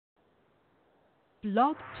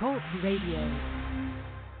Blog Talk Radio.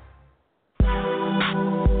 The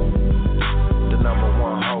number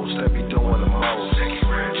one host that be doing the most. Nikki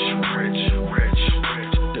Rich.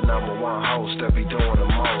 The number one host that be doing the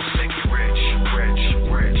most. Nikki Rich.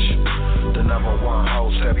 The number one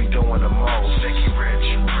host that be doing the most. Nikki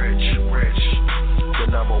Rich. The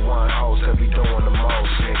number one host that be doing the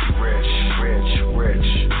most. Nikki Rich. Nikki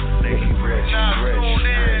Rich. The Nikki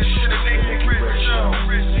Rich Show.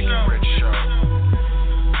 Nikki Rich Show.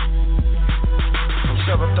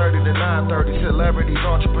 7:30 to 9:30, celebrities,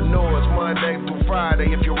 entrepreneurs, Monday through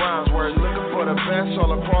Friday. If your rhymes words looking for the best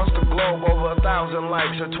all across the globe, over 1,000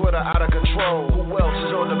 likes, her Twitter out of control. Who else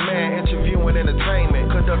is on demand, interviewing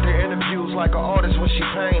entertainment, conducting interviews like an artist when she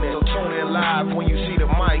painted. So tune in live when you see the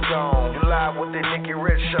mic on. You live with the Nikki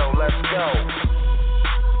Rich Show. Let's go.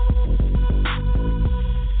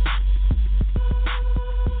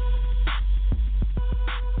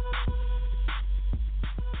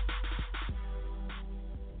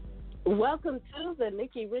 Welcome to the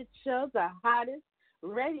Nikki Rich Show, the hottest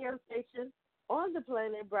radio station on the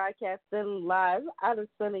planet, broadcasting live out of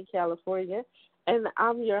sunny California. And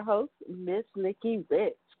I'm your host, Miss Nikki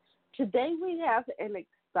Rich. Today we have an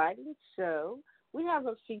exciting show. We have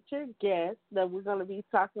a featured guest that we're going to be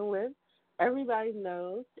talking with. Everybody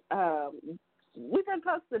knows we've been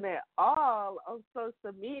posting it all on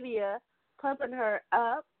social media, pumping her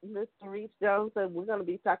up, Miss Therese Jones, and we're going to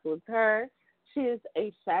be talking with her. She is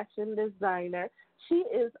a fashion designer. She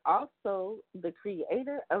is also the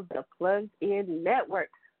creator of the Plugged-In Networ.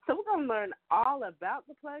 So we're going to learn all about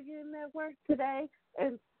the Plugged-In Networ today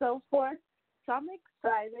and so forth. So I'm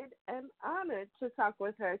excited and honored to talk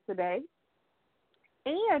with her today.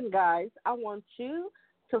 And, guys, I want you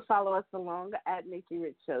to follow us along at Nikki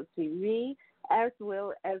Rich Show TV as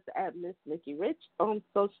well as at Miss Nikki Rich on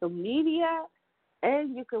social media.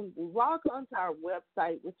 And you can log onto our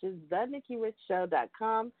website, which is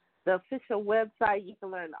thenikkirichshow.com, the official website. You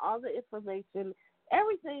can learn all the information,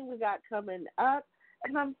 everything we got coming up.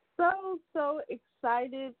 And I'm so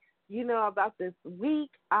excited, about this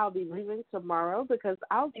week. I'll be leaving tomorrow because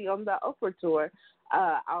I'll be on the Oprah tour.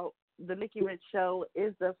 The Nikki Rich Show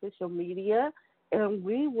is the official media, and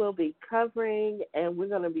we will be covering, and we're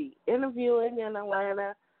going to be interviewing in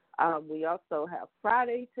Atlanta. We also have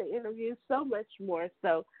Friday to interview, so much more.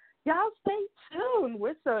 So y'all stay tuned.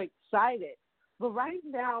 We're so excited. But right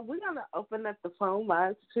now, we're going to open up the phone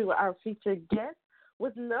lines to our featured guest.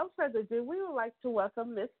 With no further ado, we would like to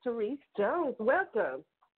welcome Miss Therese Jones. Welcome.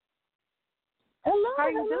 Hello. How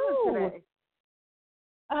are you doing today?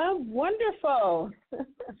 I'm wonderful.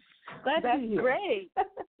 That's great.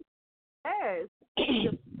 Yes.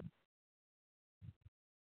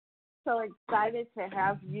 So excited to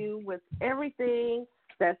have you with everything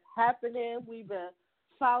that's happening. We've been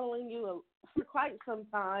following you for quite some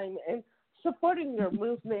time and supporting your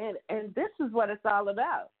movement, and this is what it's all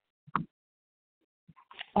about.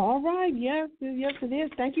 All right. Yes, it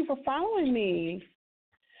is. Thank you for following me.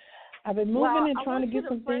 I've been moving and trying to get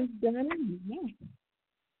some things done.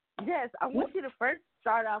 Yes, I want you to first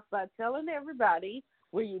start off by telling everybody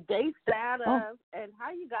where you based out of and how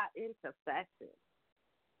you got into fashion.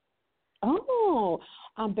 Oh,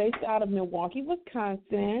 I'm based out of Milwaukee,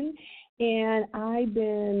 Wisconsin, and I've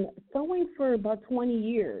been sewing for about 20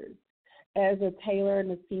 years as a tailor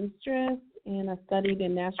and a seamstress, and I studied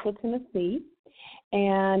in Nashville, Tennessee.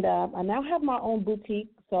 And I now have my own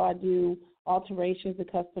boutique, so I do alterations and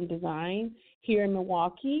custom design here in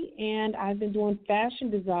Milwaukee, and I've been doing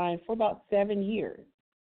fashion design for about 7 years.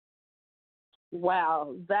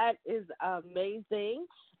 Wow, that is amazing.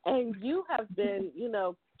 And you have been,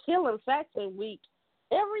 killing Fashion Week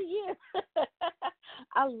every year.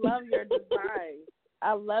 I love your design.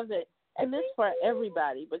 I love it. And it's for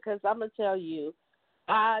everybody because I'm going to tell you,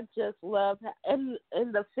 I just love, and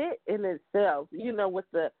the fit in itself, with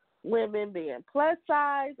the women being plus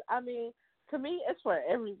size. I mean, to me, it's for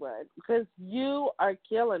everyone because you are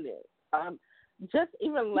killing it. Just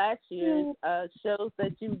even last year's shows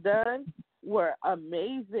that you've done were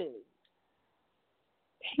amazing.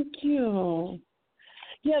 Thank you.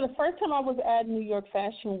 Yeah, the first time I was at New York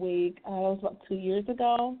Fashion Week, that was about 2 years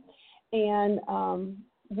ago, and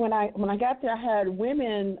when I got there, I had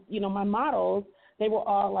women, my models. They were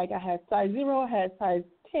all like, I had size 0, I had size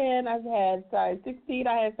 10, I had size 16,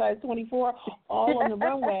 I had size 24, all on the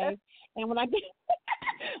runway. And when I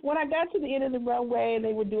got to the end of the runway, and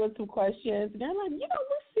they were doing some questions, and they're like, we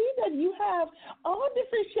see that you have all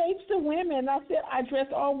different shapes of women. And I said, I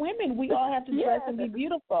dress all women. We all have to dress and be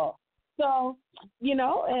beautiful. So,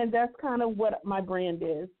 and that's kind of what my brand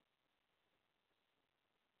is.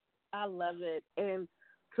 I love it. And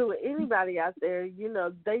to anybody out there,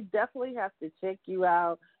 they definitely have to check you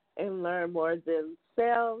out and learn more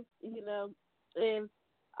themselves, And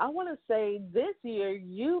I want to say this year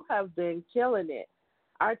you have been killing it.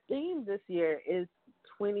 Our theme this year is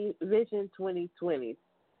Vision 2020.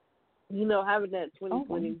 Having that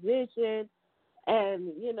 2020 vision.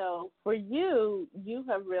 And, for you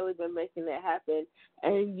have really been making that happen.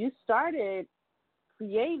 And you started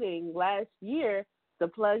creating last year the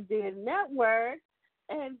Plugged-In Networ.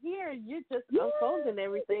 And here you're just unfolding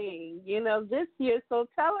everything, this year. So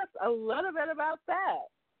tell us a little bit about that.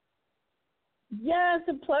 Yes,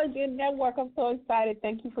 the Plugged-In Network. I'm so excited.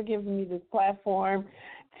 Thank you for giving me this platform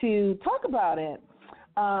to talk about it.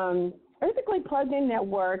 Basically, Plugged-In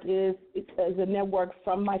Network is a network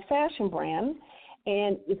from my fashion brand,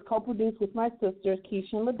 and it's co-produced with my sisters,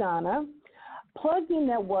 Keisha and LaDonna. Plugged-In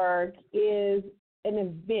Network is an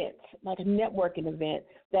event, like a networking event,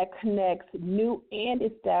 that connects new and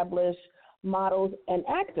established models and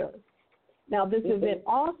actors. Now, this event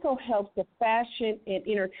also helps the fashion and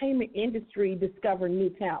entertainment industry discover new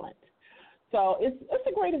talent. So it's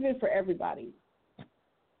a great event for everybody.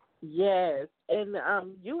 Yes, and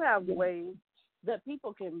you have ways that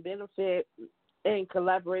people can benefit and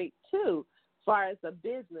collaborate too, as far as a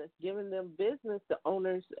business, giving them business, the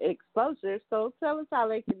owners exposure. So tell us how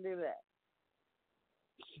they can do that.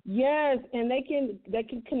 Yes, and they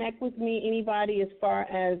can connect with me, anybody, as far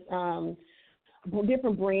as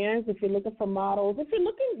different brands. If you're looking for models, if you're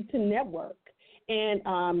looking to network, and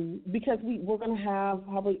because we're going to have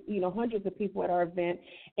probably hundreds of people at our event,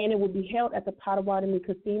 and it will be held at the Potawatomi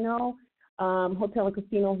Casino, Hotel and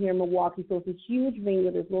Casino here in Milwaukee. So it's a huge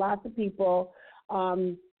venue. There's lots of people.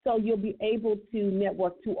 So you'll be able to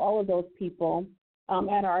network to all of those people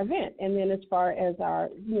at our event. And then as far as our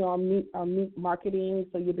meet marketing,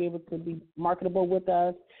 so you'll be able to be marketable with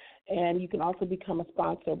us, and you can also become a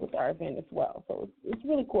sponsor with our event as well. So it's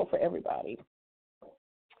really cool for everybody.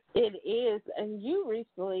 It is, and you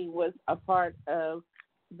recently was a part of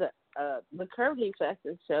the Curvy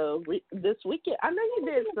Fashion Show this weekend. I know you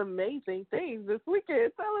did some amazing things this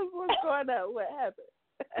weekend. Tell us what's going on. What happened?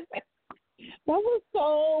 That was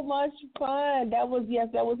so much fun. That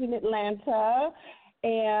was in Atlanta,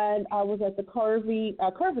 and I was at the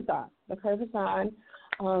Curvathon,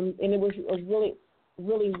 and it was a really,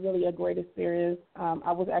 really, really a great experience.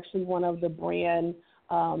 I was actually one of the brands.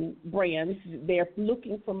 They're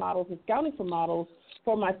looking for models and scouting for models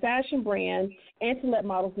for my fashion brand, and to let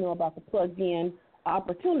models know about the Plugged-In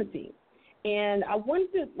opportunity. And I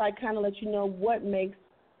wanted to kind of let you know what makes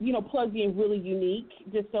Plugged-In really unique,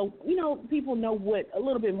 just so people know a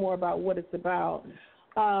little bit more about what it's about.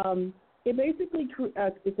 It basically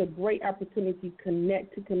it's a great opportunity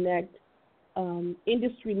to connect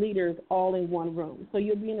industry leaders all in one room. So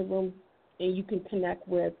you'll be in a room and you can connect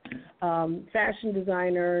with fashion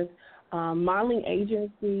designers, modeling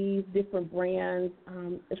agencies, different brands.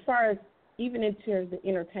 As far as even into the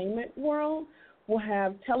entertainment world, we'll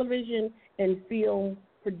have television and film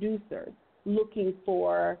producers looking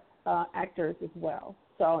for actors as well,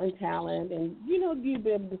 so in talent, and you'll be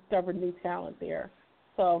able to discover new talent there.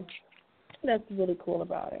 So that's really cool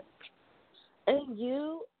about it. And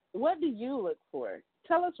what do you look for?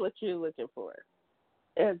 Tell us what you're looking for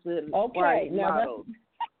as an model.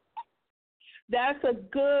 That's a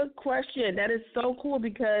good question. That is so cool,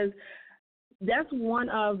 because that's one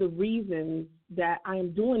of the reasons that I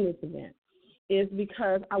am doing this event, is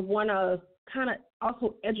because I want to kind of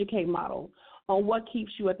also educate models on what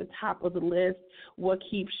keeps you at the top of the list, what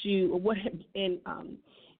keeps you, and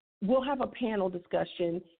we'll have a panel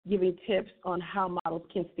discussion giving tips on how models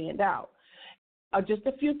can stand out. Just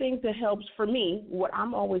a few things that helps for me. What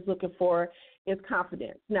I'm always looking for is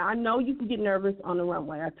confidence. Now, I know you can get nervous on the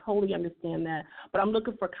runway. I totally understand that, but I'm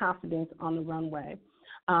looking for confidence on the runway.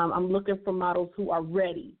 I'm looking for models who are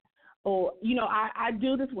ready. Or, I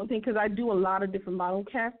do this one thing because I do a lot of different model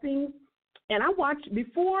castings, and I watch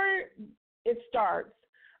before it starts.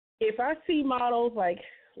 If I see models like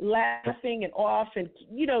laughing and off and,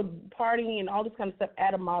 partying and all this kind of stuff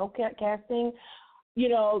at a model casting,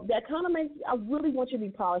 that kind of makes, I really want you to be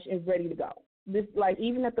polished and ready to go. This,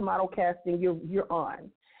 even at the model casting, you're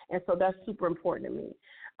on. And so that's super important to me,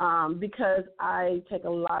 because I take a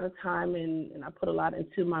lot of time and I put a lot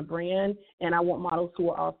into my brand, and I want models who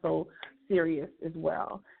are also serious as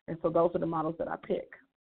well. And so those are the models that I pick.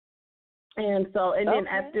 And so, and then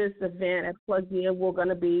at this event at Plugged-In, we're going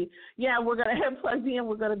to be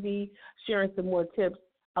sharing some more tips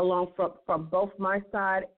along from both my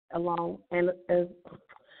side, along with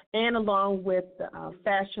the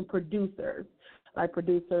fashion producers, like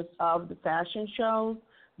producers of the fashion shows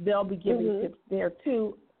they'll be giving tips there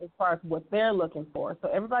too as far as what they're looking for. So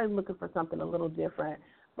everybody's looking for something a little different,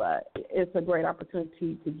 but it's a great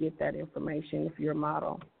opportunity to get that information if you're a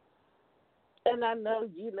model. And I know,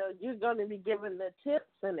 you're going to be giving the tips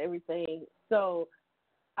and everything. So,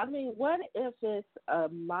 I mean, what if it's a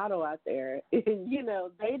model out there, and,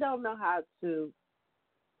 they don't know how to,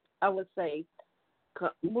 I would say,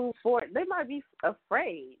 move forward. They might be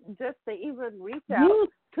afraid just to even reach out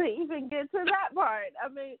to even get to that part. I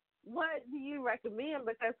mean, what do you recommend?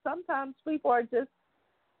 Because sometimes people are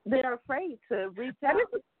they're afraid to reach out.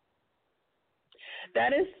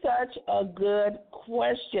 That is such a good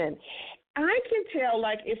question. I can tell,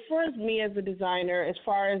 like, as far as me as a designer, as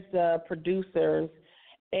far as the producers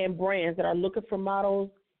and brands that are looking for models,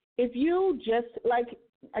 if you just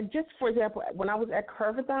for example, when I was at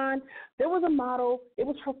Curvathon, there was a model. It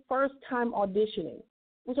was her first time auditioning.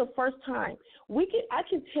 It was her first time. I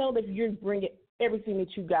can tell that you're bringing everything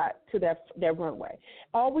that you got to that runway.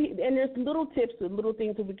 And there's little tips and little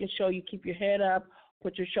things that we can show you. Keep your head up,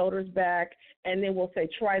 put your shoulders back, and then we'll say,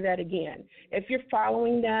 try that again. If you're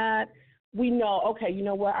following that, we know, okay, you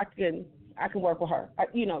know what, I can work with her,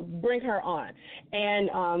 bring her on.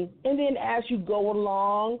 And then as you go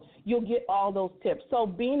along, you'll get all those tips. So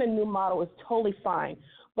being a new model is totally fine.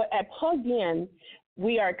 But at Plugged-In,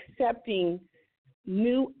 we are accepting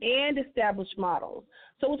new and established models.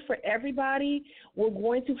 So it's for everybody. We're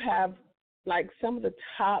going to have, like, some of the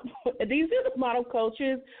top, these are the model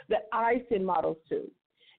coaches that I send models to.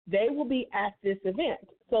 They will be at this event.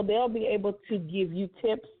 So they'll be able to give you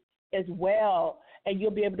tips as well, and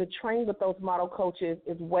you'll be able to train with those model coaches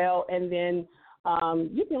as well, and then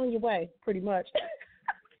you'll be on your way pretty much.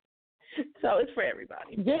 So it's for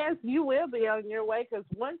everybody. Yes, you will be on your way, because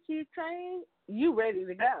once you train, you're ready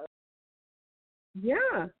to go. Yeah.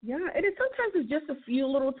 And sometimes it's just a few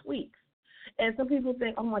little tweaks. And some people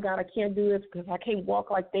think, oh, my God, I can't do this because I can't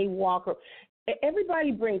walk like they walk. Or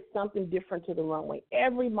everybody brings something different to the runway.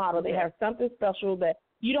 Every model, they have something special that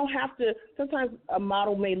you don't have to. Sometimes a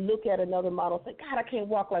model may look at another model and say, God, I can't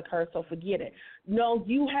walk like her, so forget it. No,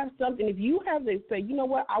 you have something. If you have to say, you know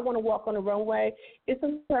what, I want to walk on the runway,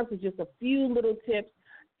 sometimes it's just a few little tips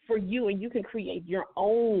for you, and you can create your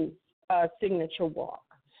own signature walk.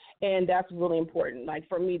 And that's really important. Like,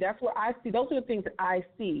 for me, that's what I see. Those are the things that I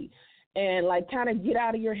see. And, like, kind of get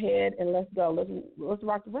out of your head and let's go. Let's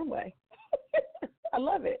rock the runway. I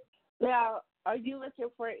love it. Now, are you looking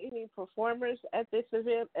for any performers at this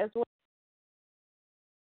event as well?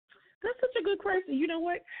 That's such a good question. You know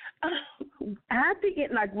what? At the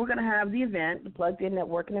end, like, we're going to have the event, the Plugged-In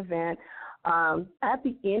Networking event. At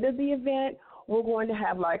the end of the event, we're going to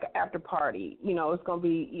have, like, an after party. It's going to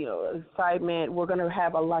be, excitement. We're going to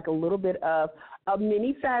have a little bit of a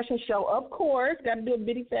mini fashion show, of course. Got to do a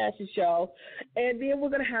mini fashion show. And then we're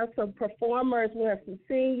going to have some performers. We'll have some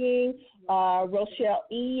singing. Rochelle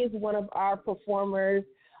E. is one of our performers.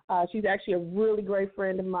 She's actually a really great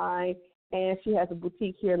friend of mine, and she has a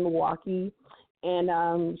boutique here in Milwaukee.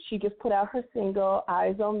 And she just put out her single,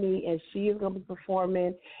 Eyes on Me, and she is going to be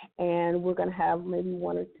performing, and we're going to have maybe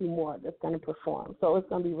one or two more that's going to perform. So it's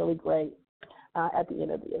going to be really great at the end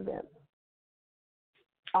of the event.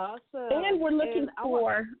 Awesome. And we're looking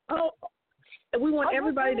we want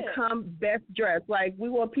everybody to come best dressed. Like, we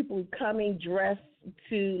want people coming dressed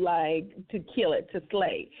to kill it, to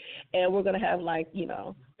slay. And we're going to have,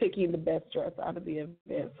 picking the best dress out of the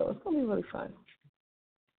event. So it's going to be really fun.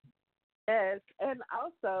 Yes, and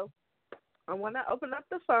also, I want to open up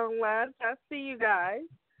the phone line. I see you guys.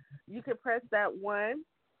 You can press that 1.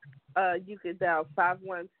 You can dial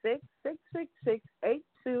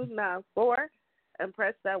 516-666-8294 and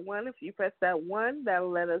press that 1. If you press that 1,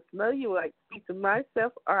 that'll let us know you would like to speak to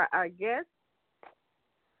myself or our guest.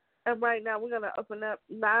 And right now, we're going to open up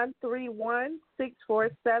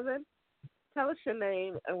 931-647. Tell us your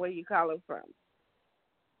name and where you're calling from.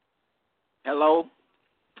 Hello.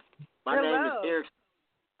 My name is Eric.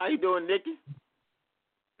 How you doing, Nikki?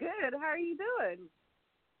 Good. How are you doing?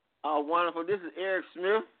 Oh, wonderful. This is Eric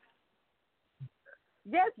Smith.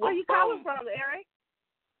 Yes. Where are you calling from, Eric?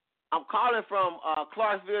 I'm calling from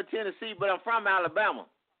Clarksville, Tennessee, but I'm from Alabama.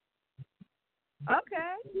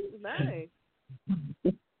 Okay. Nice.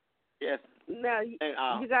 Yes. Now, you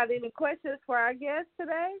got any questions for our guest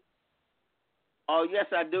today? Oh, yes,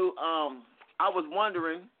 I do. I was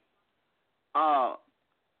wondering,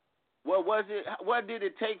 what did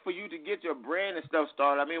it take for you to get your brand and stuff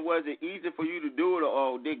started? I mean, was it easy for you to do it,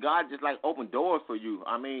 or did God just open doors for you?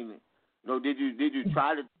 I mean, did you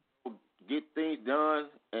try to get things done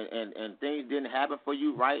and things didn't happen for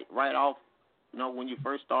you right off, when you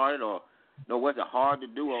first started, or was it hard to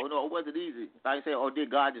do, or was it easy? Like I said, or did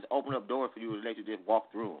God just open up doors for you and let you just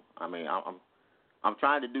walk through them? I mean, I'm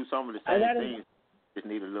trying to do some of the same things. Just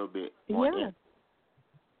need a little bit more. Yeah.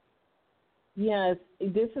 Yes,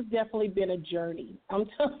 this has definitely been a journey. I'm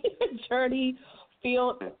telling you, a journey.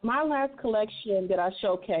 My last collection that I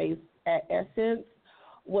showcased at Essence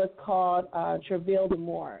was called Travail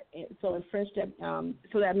d'Amour. So in French,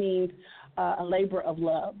 that means a labor of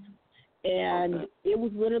love. And it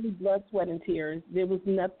was literally blood, sweat, and tears. There was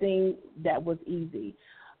nothing that was easy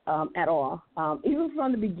at all. Even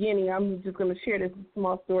from the beginning, I'm just going to share this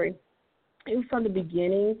small story. Even from the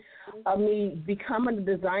beginning of me becoming a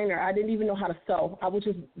designer, I didn't even know how to sew. I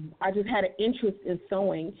just had an interest in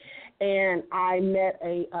sewing, and I met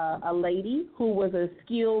a lady who was a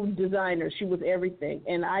skilled designer. She was everything,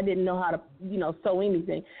 and I didn't know how to, sew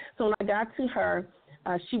anything. So when I got to her,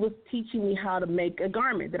 she was teaching me how to make a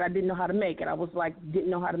garment that I didn't know how to make, and I was like, didn't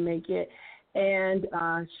know how to make it. And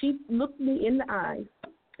she looked me in the eyes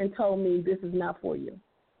and told me, this is not for you.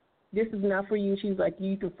 This is not for you. She's like,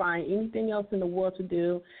 you can find anything else in the world to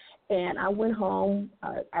do. And I went home.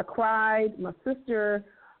 I cried. My sister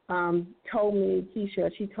told me, Keisha,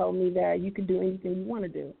 she told me that you can do anything you want to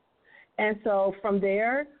do. And so from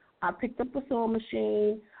there, I picked up a sewing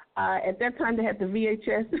machine. At that time, they had the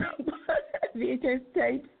VHS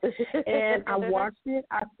tapes, and I watched it.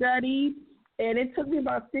 I studied, and it took me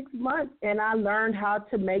about 6 months, and I learned how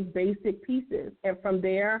to make basic pieces. And from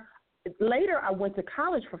there, later I went to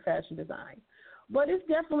college for fashion design. But it's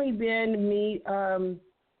definitely been me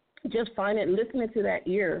just listening to that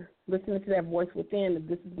ear, listening to that voice within, that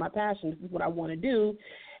this is my passion, this is what I want to do.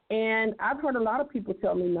 And I've heard a lot of people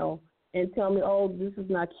tell me no and tell me, oh, this is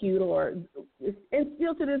not cute, and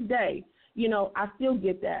still to this day, I still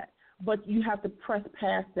get that. But you have to press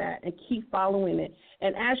past that and keep following it.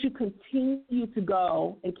 And as you continue to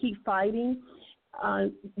go and keep fighting,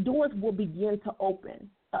 doors will begin to open.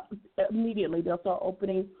 Immediately they'll start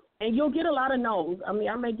opening, and you'll get a lot of no's. I mean,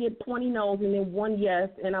 I may get 20 no's and then one yes,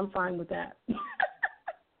 and I'm fine with that.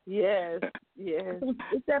 Yes.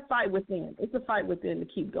 It's that fight within. It's a fight within to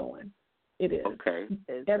keep going. It is. Okay.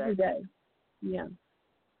 Every day. Yeah.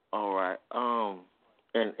 All right.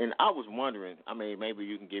 And I was wondering, I mean, maybe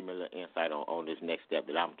you can give me a little insight on this next step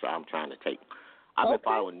that I'm trying to take. I've been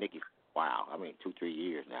following Nikki for a while. I mean, 2-3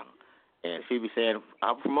 years now. And she be saying,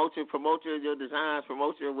 I'll promote your designs,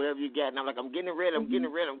 promote your whatever you got. And I'm like, I'm getting ready.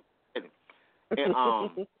 And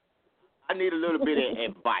I need a little bit of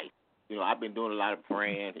advice. I've been doing a lot of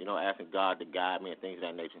praying, asking God to guide me and things of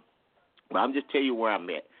that nature. But I'm just tell you where I'm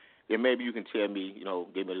at. Then maybe you can tell me,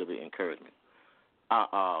 give me a little bit of encouragement.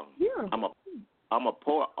 I'm a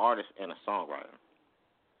poet, artist, and a songwriter.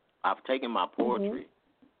 I've taken my poetry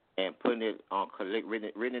and putting it on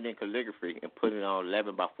written it in calligraphy and putting it on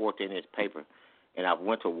 11 by 14-inch paper. And I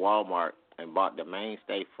went to Walmart and bought the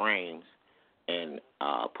mainstay frames and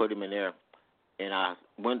put them in there. And I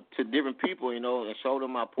went to different people, and showed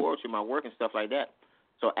them my poetry, my work, and stuff like that.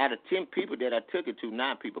 So out of 10 people that I took it to,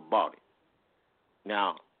 9 people bought it.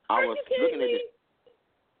 Now, I was looking at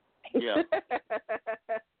this. Yeah.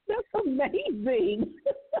 That's amazing.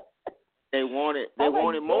 They wanted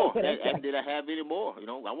more. And did I have any more? I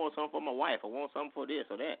want something for my wife. I want something for this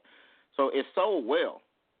or that. So it sold well.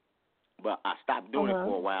 But I stopped doing it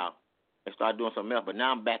for a while and started doing something else. But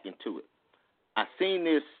now I'm back into it. I seen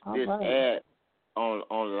this ad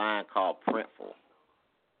online called Printful.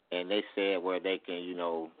 And they said where they can,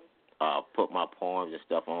 put my poems and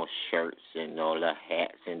stuff on shirts and all the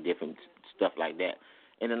hats and different stuff like that.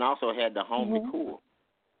 And then also had the home decor.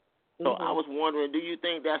 So I was wondering, do you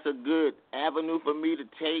think that's a good avenue for me to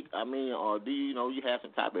take? I mean, or do you have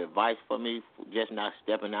some type of advice for me for just not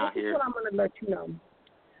stepping out here? This is what I'm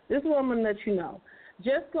going to let you know.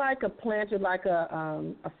 Just like a planter, like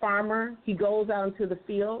a farmer, he goes out into the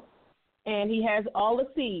field and he has all the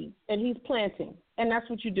seeds and he's planting. And that's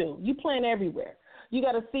what you do. You plant everywhere. You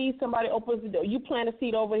got a seed, somebody opens the door. You plant a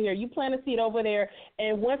seed over here. You plant a seed over there.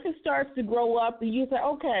 And once it starts to grow up, you say,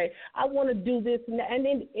 okay, I want to do this. And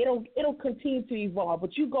then it'll continue to evolve.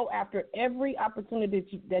 But you go after every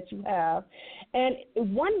opportunity that you have. And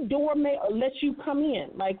one door may let you come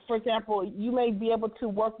in. Like, for example, you may be able to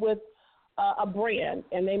work with a brand,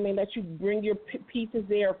 and they may let you bring your pieces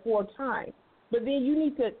there for a time. But then you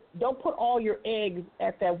need to don't put all your eggs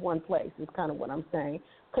at that one place is kind of what I'm saying.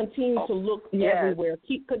 Continue to look everywhere.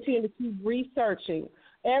 Continue to keep researching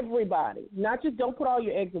everybody. Not just don't put all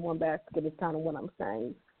your eggs in one basket is kind of what I'm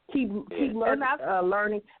saying. Keep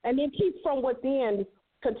learning. And then keep from within,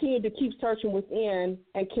 continue to keep searching within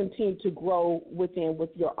and continue to grow within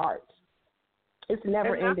with your art. It's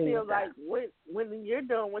never and ending. I feel like when you're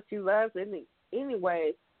doing what you love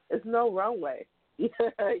anyway, there's no wrong way. You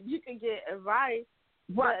can get advice,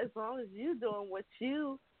 but as long as you're doing what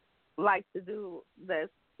you like to do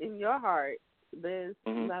that's in your heart, then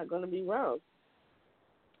it's not going to be wrong.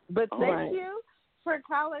 But thank you for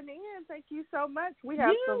calling in. Thank you so much. We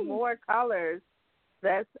have some more callers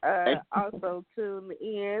that's also tuned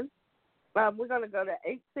in. We're going to go to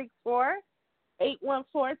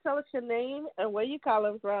 864-814. Tell us your name and where you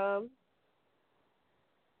calling from.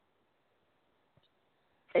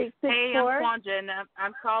 864. Hey, I'm Twanja, and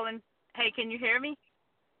I'm calling. Hey, can you hear me?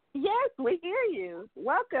 Yes, we hear you.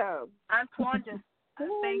 Welcome. I'm Twanja.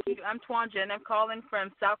 Thank you. I'm Twanja, and I'm calling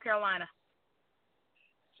from South Carolina.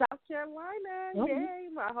 South Carolina, yay,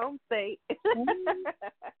 my home state.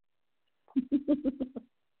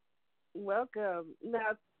 Welcome.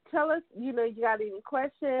 Now, tell us, you got any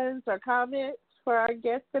questions or comments for our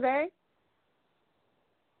guest today?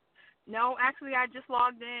 No, actually, I just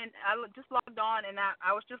logged in. I just logged on, and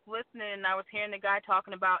I was just listening, and I was hearing the guy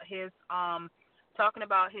talking about his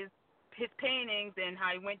paintings and how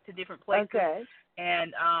he went to different places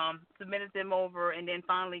and submitted them over, and then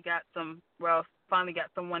finally got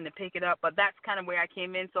someone to pick it up. But that's kind of where I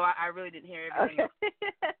came in, so I really didn't hear everything. Okay.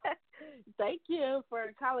 Thank you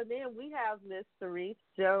for calling in. We have Miss Therese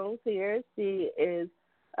Jones here. She is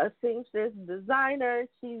a seamstress designer.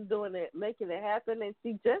 She's doing it, making it happen, and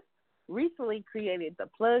she just recently created the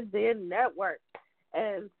Plugged-In Network.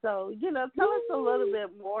 And so, tell us a little bit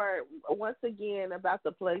more, once again, about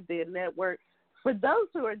the Plugged-In Network for those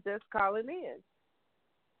who are just calling in.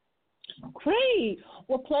 Great.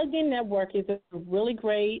 Well, Plugged-In Network is a really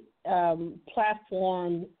great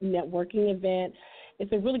platform networking event.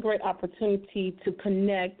 It's a really great opportunity to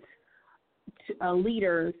connect to,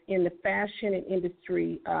 leaders in the fashion and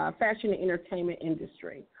entertainment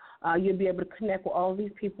industry. You'll be able to connect with all of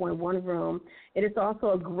these people in one room. It is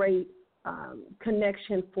also a great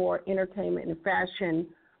connection for entertainment and fashion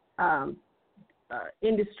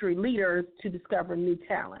industry leaders to discover new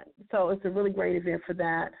talent. So it's a really great event for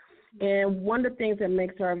that. And one of the things that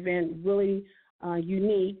makes our event really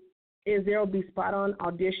unique is there will be spot-on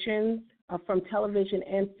auditions from television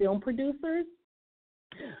and film producers.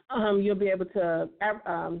 You'll be able to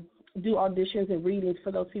do auditions and readings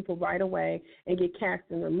for those people right away and get cast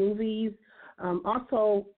in their movies.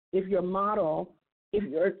 Also, if you're a model,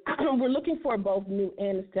 we're looking for both new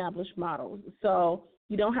and established models. So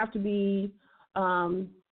you don't have to be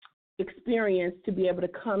experienced to be able to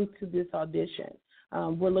come to this audition.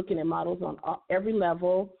 We're looking at models on every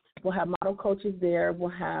level. We'll have model coaches there.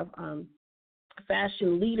 We'll have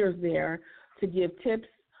fashion leaders there to give tips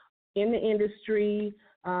in the industry.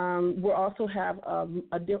 We'll also have a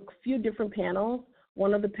few different panels.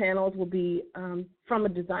 One of the panels will be from a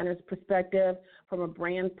designer's perspective, from a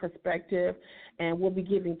brand perspective, and we'll be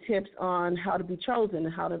giving tips on how to be chosen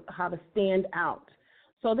and how to stand out.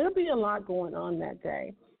 So there'll be a lot going on that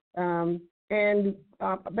day.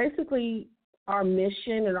 Basically, our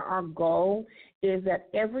mission and our goal is that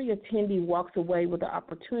every attendee walks away with the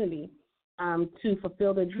opportunity to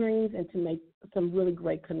fulfill their dreams and to make some really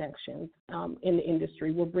great connections in the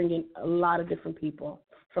industry. We're bringing a lot of different people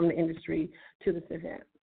from the industry to this event.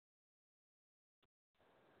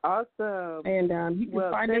 Awesome. And you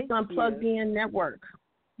can find us on Plugged-In Network.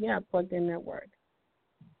 Yeah, Plugged-In Network.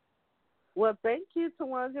 Well, thank you,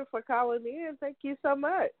 Tawanda, for calling in. Thank you so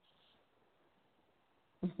much.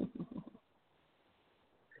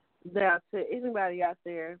 Now, to anybody out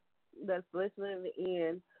there that's listening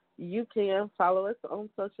in, you can follow us on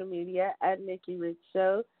social media at Nikki Rich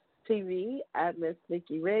Show TV, at Miss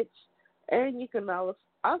Nikki Rich, and you can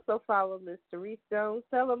also follow Miss Therese Jones.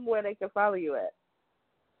 Tell them where they can follow you at.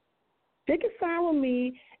 They can follow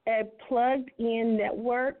me at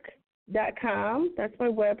pluggedinnetwork.com. That's my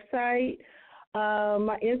website.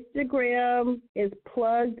 My Instagram is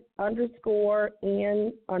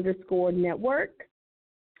plugged_in_network.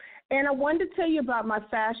 And I wanted to tell you about my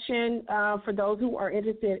fashion for those who are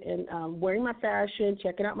interested in wearing my fashion,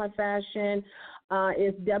 checking out my fashion.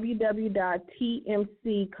 It's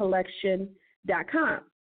www.tmccollection.com.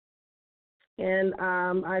 And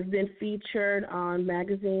I've been featured on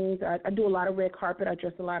magazines. I do a lot of red carpet. I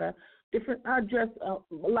dress a lot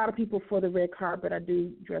of people for the red carpet. I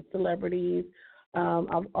do dress celebrities.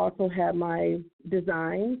 I've also had my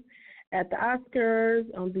designs at the Oscars,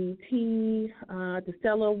 on BET, the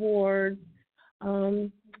Stella Awards.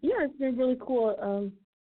 It's been really cool.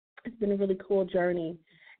 It's been a really cool journey.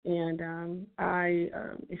 And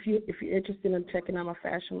if you're interested in checking out my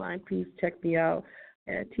fashion line, please check me out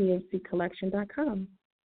at tmccollection.com.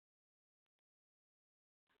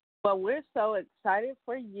 Well, we're so excited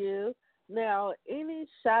for you. Now, any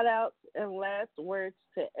shout-outs and last words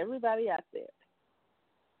to everybody out there?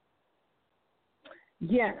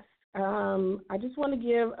 Yes. I just want to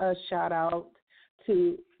give a shout-out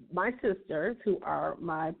to my sisters, who are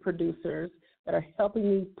my producers, that are helping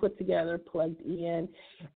me put together Plugged In.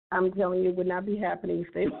 I'm telling you, it would not be happening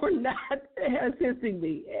if they were not assisting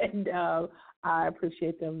me. And I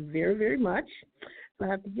appreciate them very, very much. So I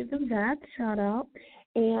have to give them that shout-out.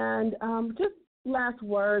 And just last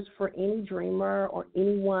words for any dreamer or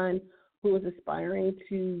anyone who is aspiring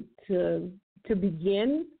to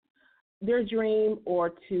begin their dream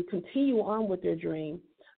or to continue on with their dream.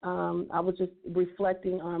 I was just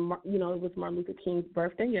reflecting on, it was Martin Luther King's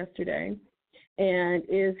birthday yesterday, and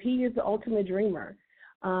he is the ultimate dreamer.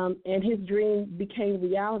 And his dream became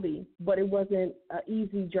reality, but it wasn't an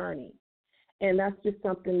easy journey. And that's just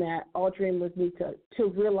something that all dreamers need to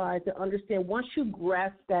realize and understand. Once you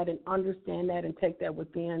grasp that and understand that and take that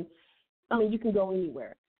within, you can go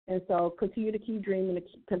anywhere. And so continue to keep dreaming,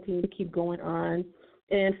 continue to keep going on.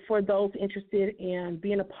 And for those interested in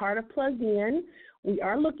being a part of Plugged In, we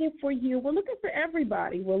are looking for you. We're looking for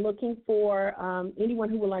everybody. We're looking for anyone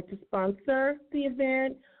who would like to sponsor the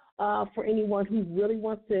event, for anyone who really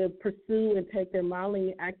wants to pursue and take their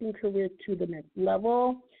modeling and acting career to the next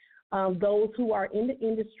level, those who are in the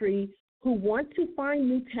industry who want to find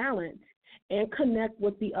new talent and connect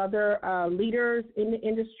with the other leaders in the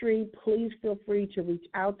industry. Please feel free to reach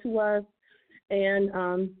out to us. And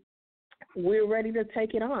we're ready to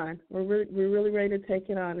take it on. We're really ready to take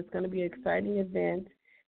it on. It's going to be an exciting event,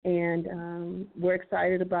 and we're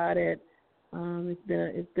excited about it.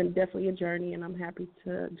 It's been definitely a journey, and I'm happy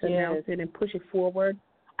to announce it and push it forward.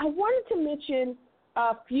 I wanted to mention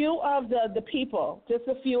a few of the people, just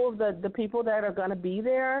a few of the people that are going to be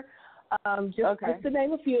there. Just to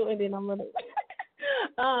name a few, and then I'm going to.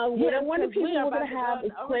 One of the people we're going to have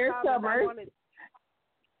is Claire Summers.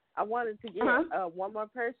 I wanted to get one more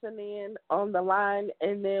person in on the line,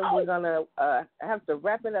 and then we're going to have to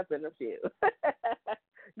wrap it up in a few.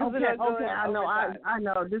 Okay, I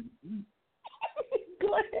know. This.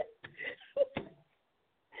 Go ahead.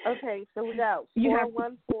 Okay, so we got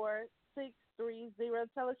 414-630.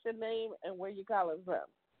 Tell us your name and where you're calling from.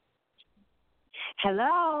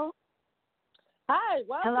 Hello. Hi,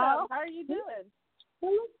 welcome. Hello. How are you doing?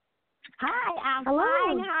 Hi, I'm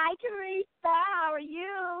fine. Hi, Teresa. How are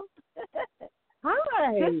you? Hi.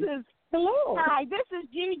 Hi, this is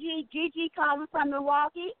Gigi. Gigi calling from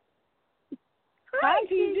Milwaukee. Hi,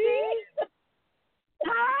 Gigi.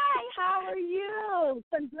 Hi, how are you?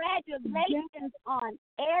 Congratulations on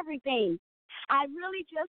everything. I really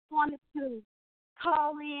just wanted to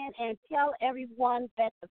call in and tell everyone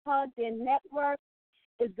that the Plugged-In Network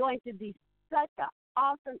is going to be such an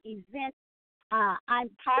awesome event. I'm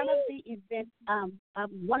part of the event,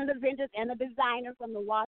 one of the vendors and the designer from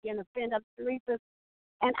Milwaukee and a friend of Therese's.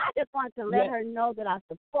 And I just wanted to let her know that I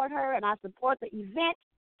support her and I support the event.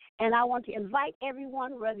 And I want to invite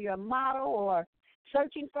everyone, whether you're a model or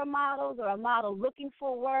searching for models or a model looking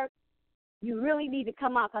for work, you really need to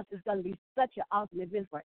come out because it's going to be such an awesome event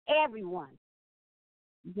for everyone.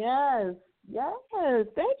 Yes.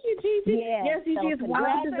 Thank you, Gigi. Yes, Gigi is one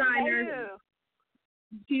of the designers.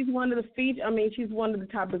 She's one of she's one of the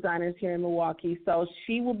top designers here in Milwaukee. So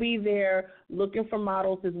she will be there looking for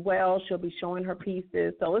models as well. She'll be showing her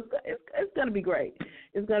pieces. So it's going to be great.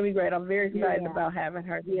 It's going to be great. I'm very excited about having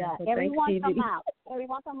her there. Yeah, so everyone come out.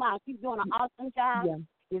 Everyone come out. She's doing an awesome job.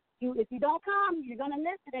 Yeah. If you don't come, you're going to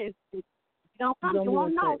miss it. If you don't come, you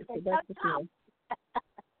won't know. So just come.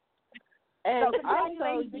 And so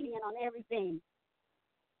congratulations on everything.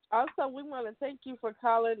 Also, we want to thank you for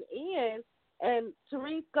calling in. And,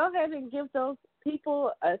 Therese, go ahead and give those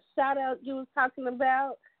people a shout-out you was talking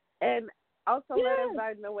about, and also let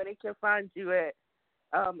everybody know where they can find you at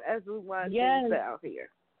as we wind things out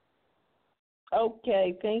here.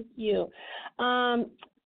 Okay, thank you. I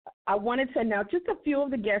wanted to announce just a few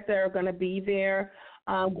of the guests that are going to be there.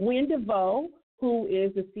 Gwen DeVoe, who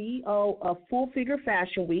is the CEO of Full Figure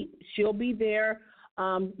Fashion Week. She'll be there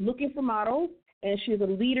looking for models. And she's a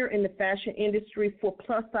leader in the fashion industry for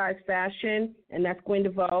plus-size fashion, and that's Gwen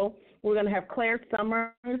DeVoe. We're going to have Claire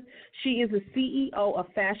Summers. She is the CEO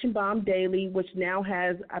of Fashion Bomb Daily, which now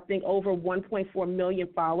has, I think, over 1.4 million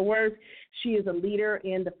followers. She is a leader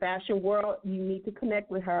in the fashion world. You need to connect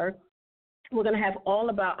with her. We're going to have All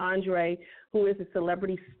About Andre, who is a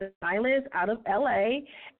celebrity stylist out of L.A.,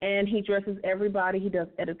 and he dresses everybody. He does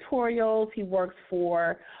editorials. He works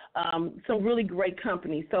for some really great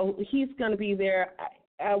companies. So he's going to be there.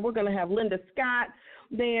 We're going to have Linda Scott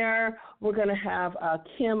there. We're going to have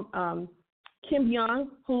Kim Kim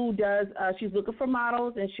Young, who does, she's looking for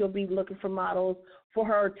models, and she'll be looking for models for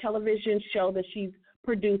her television show that she's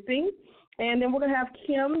producing. And then we're going to have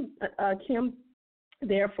Kim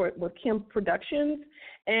there with Kim Productions,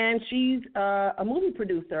 and she's a movie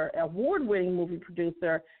producer, award-winning movie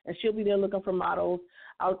producer, and she'll be there looking for models,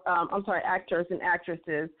 actors and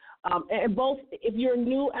actresses. And both, if you're a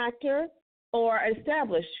new actor or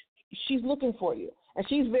established, she's looking for you. And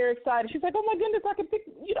she's very excited. She's like, oh, my goodness, I can pick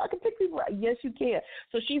people right. Yes, you can.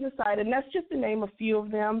 So she's excited, and that's just to name a few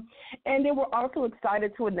of them. And then we're also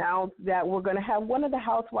excited to announce that we're going to have one of the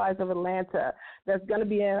housewives of Atlanta that's going to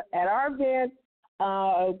be at our event.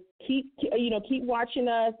 Keep watching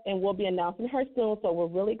us, and we'll be announcing her soon. So we're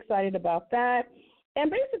really excited about that. And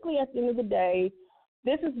basically, at the end of the day,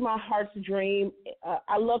 this is my heart's dream.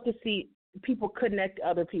 I love to see people connect to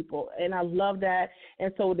other people, and I love that.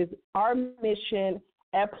 And so it is our mission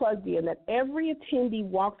at Plugged-In that every attendee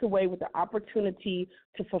walks away with the opportunity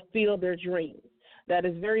to fulfill their dreams. That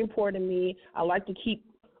is very important to me. I like to keep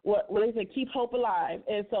keep hope alive,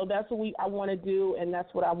 and so that's what I want to do, and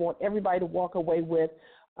that's what I want everybody to walk away with,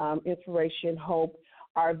 inspiration, hope.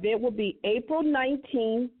 Our event will be April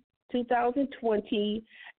 19, 2020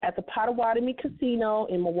 at the Potawatomi Casino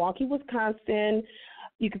in Milwaukee, Wisconsin.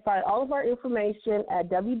 You can find all of our information at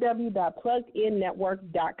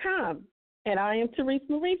www.pluggedinnetwork.com. And I am Therese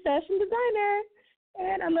Marie, fashion designer,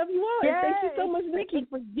 and I love you all. Yay. Thank you so much, Nikki,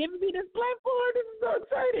 for giving me this platform. This is so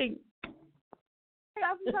exciting.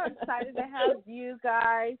 I'm so excited to have you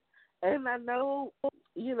guys, and I know,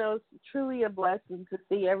 it's truly a blessing to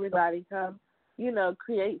see everybody come,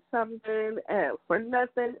 create something for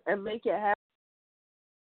nothing and make it happen.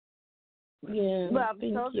 Yeah, but I'm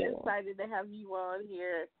so excited to have you on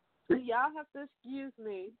here. So y'all have to excuse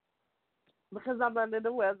me because I'm under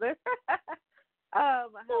the weather. I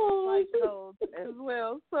have a slight cold as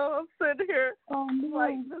well, so I'm sitting here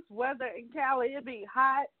like this weather in Cali. It be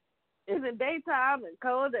hot in the daytime and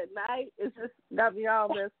cold at night. It's just got me all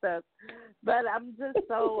messed up. But I'm just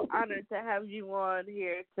so honored to have you on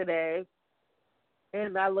here today,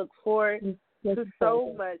 and I look forward to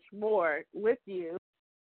so much more with you.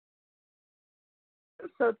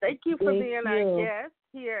 So thank you for being our guest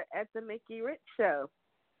here at the Nikki Rich Show.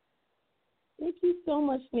 Thank you so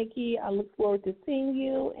much, Nikki. I look forward to seeing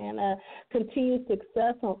you and continued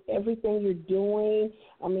success on everything you're doing.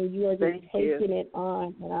 I mean, you are just taking it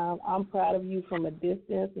on, and I'm proud of you from a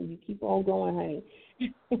distance, and you keep on going, honey.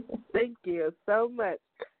 Thank you so much.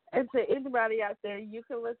 And to anybody out there, you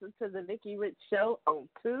can listen to the Nikki Rich Show on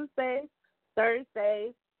Tuesdays,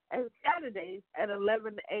 Thursdays, and Saturdays at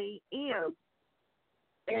 11 a.m.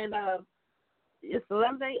 And it's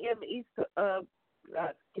 11 a.m. It's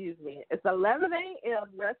 11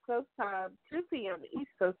 a.m. West Coast time, 2 p.m.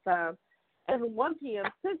 East Coast time, and 1 p.m.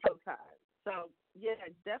 Central time. So,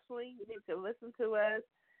 definitely you need to listen to us.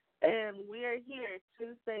 And we are here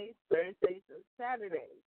Tuesdays, Thursdays, and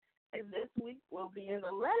Saturdays. And this week we'll be in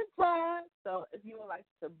Atlanta. So if you would like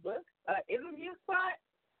to book an interview spot,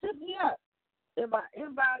 hit me up in my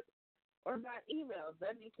inbox or my email,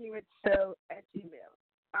 theNikkiRichShow@gmail.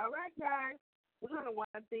 All right, guys, we're going to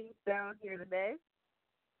wind things down here today.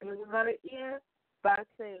 And we're going to end by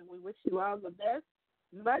saying we wish you all the best.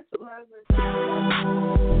 Much love. The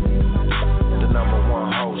number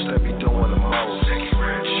one host that be doing